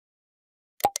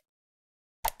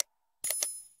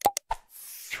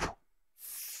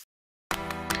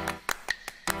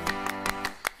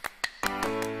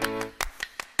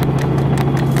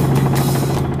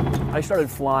I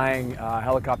started flying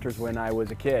helicopters when I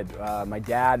was a kid. My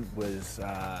dad was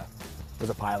a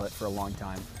pilot for a long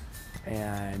time,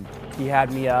 and he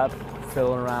had me up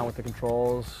fiddling around with the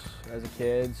controls as a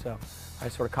kid, so I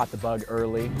sort of caught the bug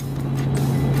early.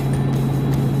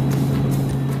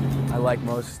 I like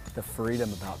most the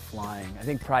freedom about flying. I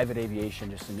think private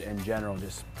aviation, just in general,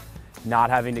 just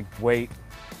not having to wait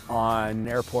on an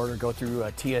airport or go through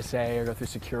a TSA or go through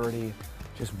security.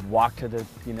 Just walk to the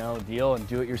deal and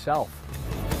do it yourself.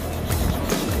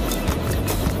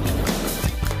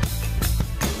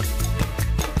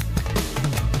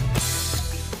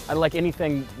 I like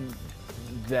anything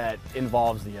that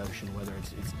involves the ocean, whether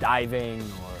it's diving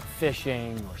or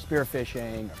fishing or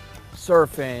spearfishing or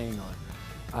surfing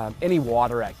or any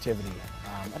water activity.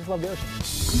 I just love the ocean.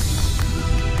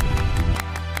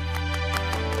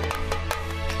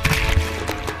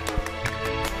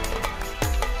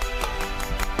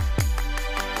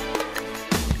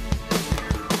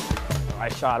 I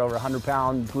shot over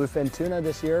 100-pound bluefin tuna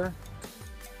this year.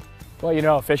 Well, you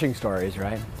know, fishing stories,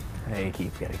 right? They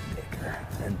keep getting bigger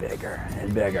and bigger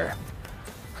and bigger.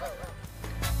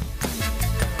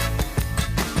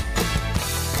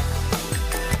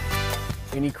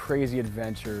 Any crazy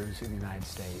adventures in the United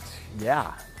States?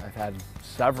 Yeah, I've had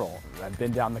several. I've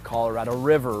been down the Colorado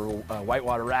River,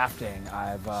 whitewater rafting.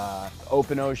 I've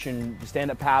open ocean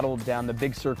stand-up paddled down the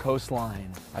Big Sur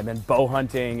coastline. I've been bow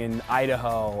hunting in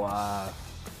Idaho.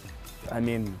 I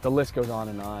mean, the list goes on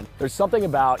and on. There's something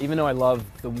about, even though I love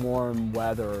the warm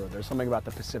weather, there's something about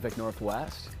the Pacific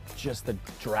Northwest, just the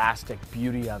drastic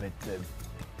beauty of it,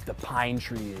 the pine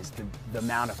trees, the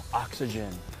amount of oxygen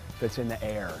that's in the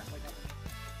air.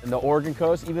 In the Oregon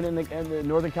coast, even in the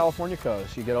Northern California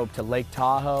coast, you get up to Lake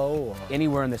Tahoe or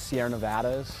anywhere in the Sierra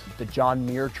Nevadas. The John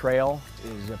Muir Trail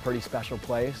is a pretty special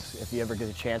place. If you ever get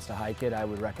a chance to hike it, I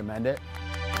would recommend it.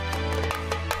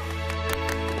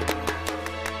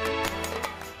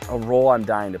 A role I'm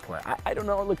dying to play. I don't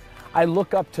know. Look, I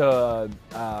look up to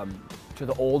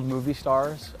the old movie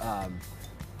stars,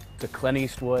 the Clint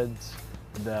Eastwoods,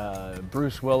 the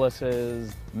Bruce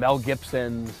Willises, Mel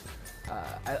Gibsons.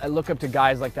 I look up to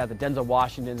guys like that, the Denzel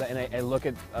Washingtons, and I look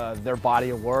at their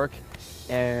body of work,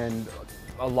 and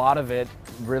a lot of it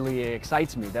really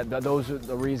excites me. Those are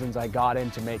the reasons I got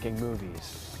into making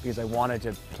movies, because I wanted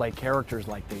to play characters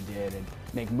like they did and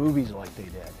make movies like they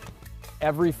did.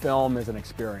 Every film is an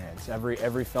experience.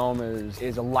 Every film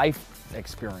is a life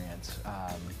experience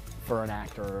for an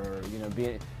actor. You know,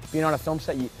 being on a film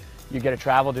set, you get to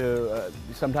travel to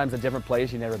sometimes a different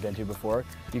place you've never been to before.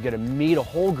 You get to meet a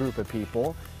whole group of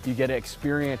people. You get to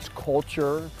experience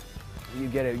culture. You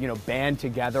get to band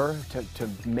together to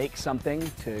make something,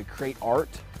 to create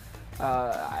art.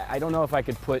 I don't know if I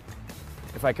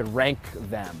could rank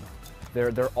them.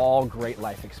 They're all great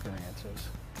life experiences.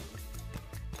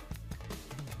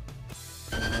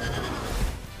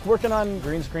 Working on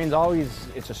green screens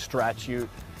it's a stretch. You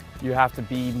have to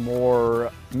be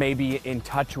more maybe in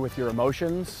touch with your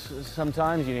emotions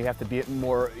sometimes. You have to be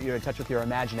more in touch with your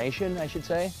imagination, I should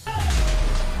say.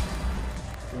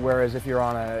 Whereas if you're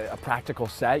on a practical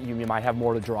set, you might have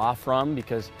more to draw from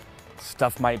because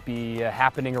stuff might be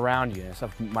happening around you.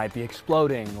 Stuff might be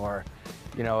exploding, or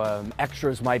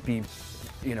extras might be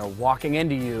walking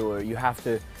into you, or you have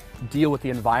to deal with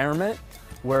the environment.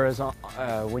 Whereas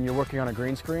when you're working on a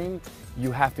green screen,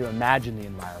 you have to imagine the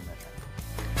environment.